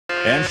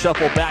And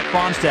shuffle back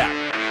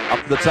Kronstadt.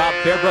 Up to the top,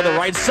 Fairbrother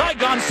right side.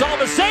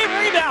 Gonsalves save,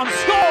 rebound,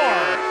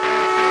 score!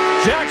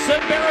 Jackson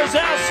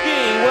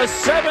Berezowski with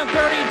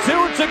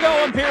 7:32 to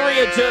go in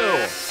period 2.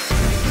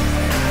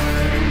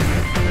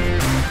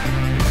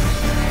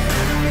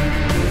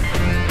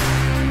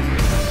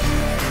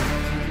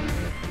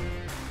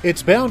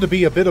 It's bound to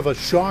be a bit of a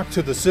shock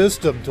to the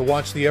system to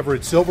watch the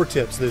Everett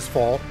Silvertips this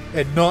fall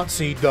and not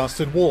see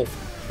Dustin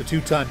Wolf. The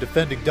two-time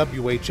defending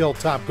WHL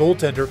top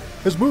goaltender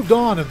has moved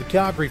on in the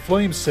Calgary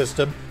Flames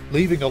system,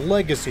 leaving a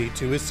legacy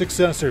to his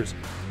successors.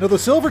 Now, the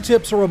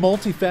Silvertips are a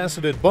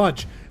multifaceted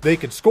bunch. They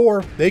can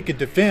score, they can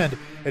defend,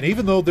 and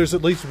even though there's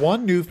at least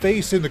one new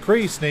face in the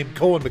crease named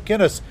Cohen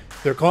McInnes,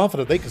 they're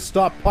confident they can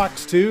stop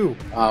pucks too.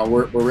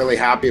 We're really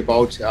happy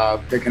about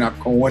picking up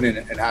Cohen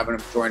and having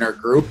him join our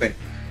group. And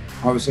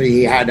obviously,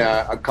 he had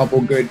a couple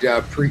good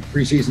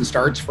preseason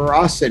starts for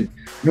us, and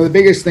the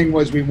biggest thing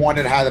was we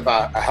wanted to have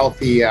a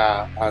healthy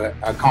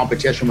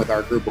competition with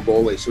our group of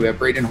goalies. So we have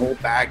Braden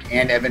Holtback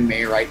and Evan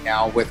May right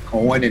now with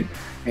Cohen,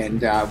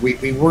 and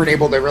we weren't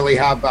able to really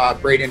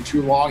have Braden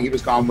too long. He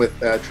was gone with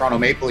Toronto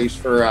Maple Leafs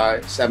for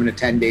 7 to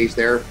 10 days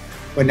there.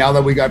 But now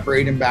that we got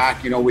Braden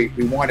back, we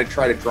want to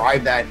try to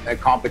drive that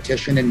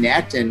competition in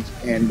net, and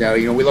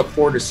we look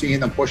forward to seeing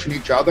them pushing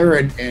each other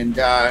and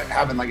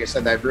having, like I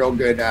said, that real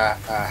good,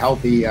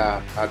 healthy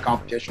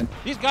competition.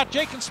 He's got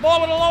Jacob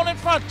Smallwood alone in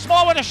front.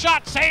 Smallwood a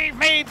shot, save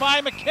made by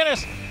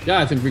McInnes. Yeah,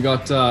 I think we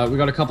got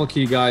a couple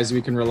key guys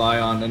we can rely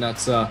on, and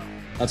that's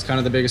kind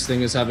of the biggest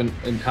thing is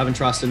having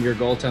trust in your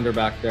goaltender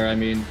back there. I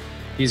mean,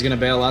 he's going to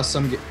bail us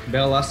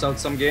out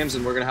some games,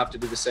 and we're going to have to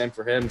do the same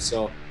for him.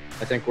 So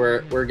I think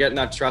we're getting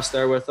that trust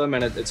there with them,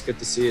 and it's good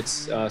to see it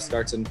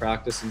starts in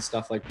practice and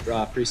stuff like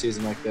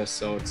preseason like this.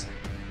 So it's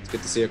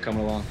good to see it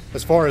coming along.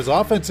 As far as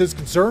offense is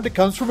concerned, it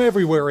comes from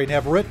everywhere in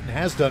Everett and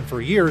has done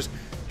for years.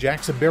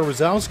 Jackson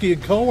Berezowski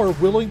and co. are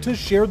willing to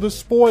share the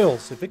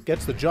spoils if it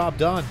gets the job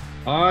done.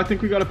 I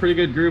think we got a pretty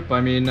good group. I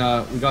mean,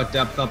 we got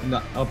depth up and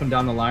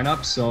down the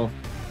lineup, so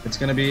it's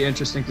going to be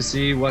interesting to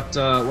see what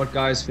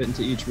guys fit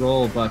into each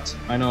role. But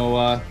I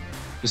know.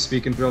 Just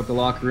speaking throughout the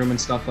locker room and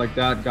stuff like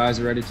that, guys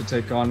are ready to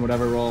take on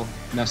whatever role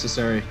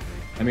necessary.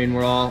 I mean,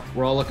 we're all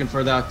looking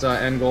for that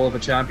end goal of a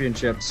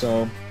championship.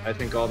 So I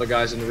think all the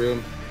guys in the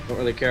room don't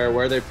really care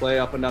where they play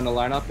up and down the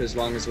lineup as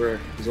long as we're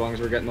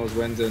getting those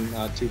wins and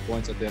 2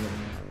 points at the end of the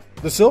night.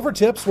 The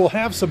Silvertips will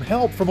have some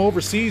help from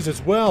overseas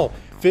as well.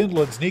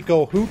 Finland's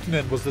Nico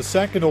Huhtinen was the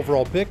second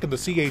overall pick in the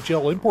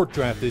CHL import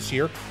draft this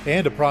year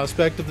and a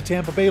prospect of the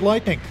Tampa Bay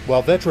Lightning,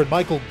 while veteran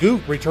Michael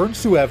Goot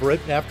returns to Everett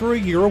after a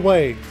year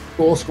away.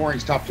 Goal scoring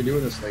is tough to do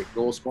in this league.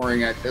 Goal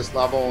scoring at this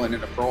level and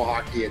in a pro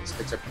hockey,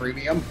 it's a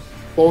premium.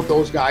 Both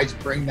those guys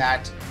bring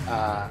that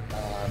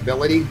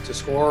ability to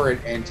score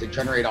and to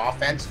generate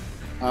offense.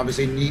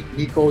 Obviously,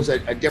 Nico's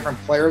a different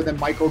player than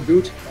Michael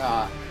Goot,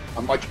 a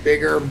much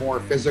bigger, more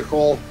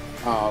physical,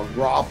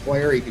 raw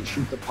player. He can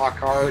shoot the puck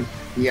hard.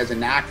 He has a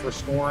knack for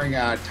scoring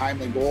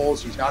timely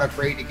goals. He's not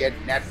afraid to get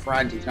net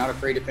front. He's not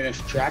afraid to finish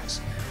checks.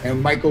 And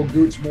Michael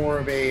Goot's more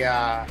of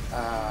a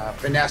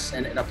finesse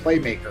and a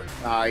playmaker.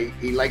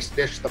 He likes to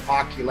dish the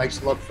puck. He likes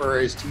to look for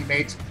his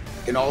teammates.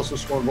 He can also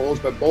score goals,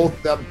 but both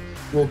of them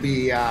will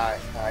be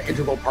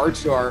integral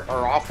parts to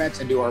our offense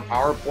and to our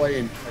power play.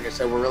 And like I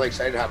said, we're really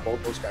excited to have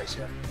both those guys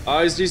here.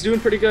 He's doing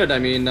pretty good. I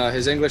mean,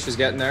 his English is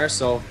getting there,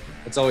 so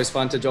it's always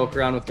fun to joke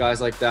around with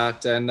guys like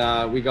that.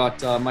 And we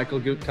got Michael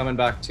Goot coming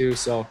back too,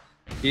 so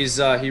he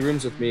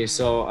rooms with me,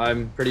 so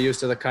I'm pretty used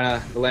to the kind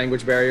of the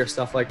language barrier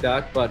stuff like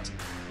that. But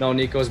no,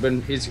 Nico's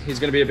he's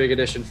going to be a big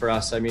addition for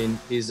us. I mean,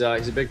 he's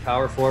a big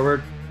power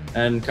forward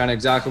and kind of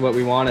exactly what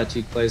we wanted.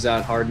 He plays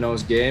that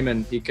hard-nosed game,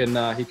 and he can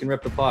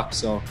rip the puck.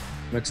 So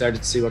I'm excited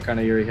to see what kind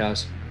of year he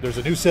has. There's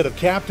a new set of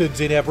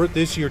captains in Everett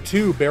this year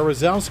too.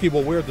 Berezowski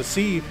will wear the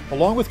C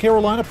along with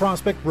Carolina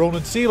prospect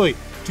Ronan Seeley,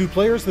 two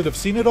players that have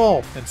seen it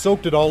all and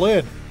soaked it all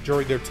in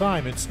during their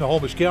time in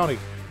Snohomish County.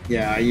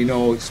 Yeah,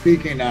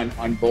 speaking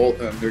on both of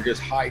them, they're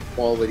just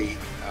high-quality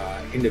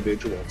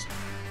individuals.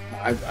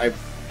 I've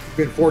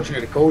been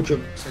fortunate to coach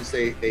them since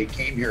they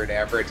came here at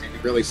Everett and to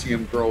really see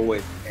them grow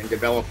and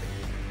develop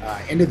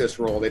into this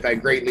role. They've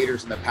had great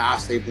leaders in the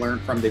past they've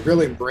learned from. They've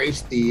really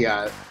embraced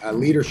the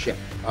leadership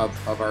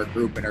of our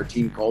group and our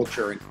team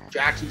culture. And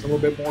Jackson's a little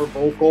bit more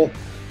vocal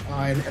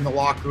in the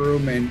locker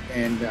room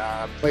and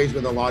plays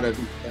with a lot of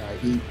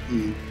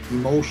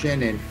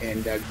emotion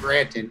and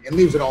grit and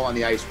leaves it all on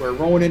the ice. Where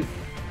Ronan,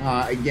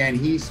 again,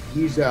 he's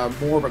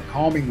more of a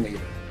calming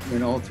leader,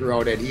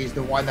 throughout it. He's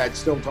the one that's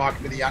still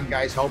talking to the young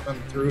guys, helping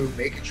them through,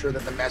 making sure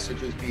that the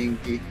message is being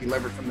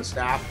delivered from the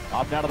staff.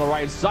 Off down to the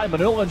right side,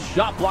 Manulin's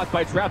shot blocked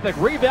by traffic.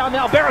 Rebound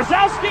now,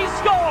 Berezowski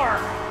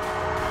score!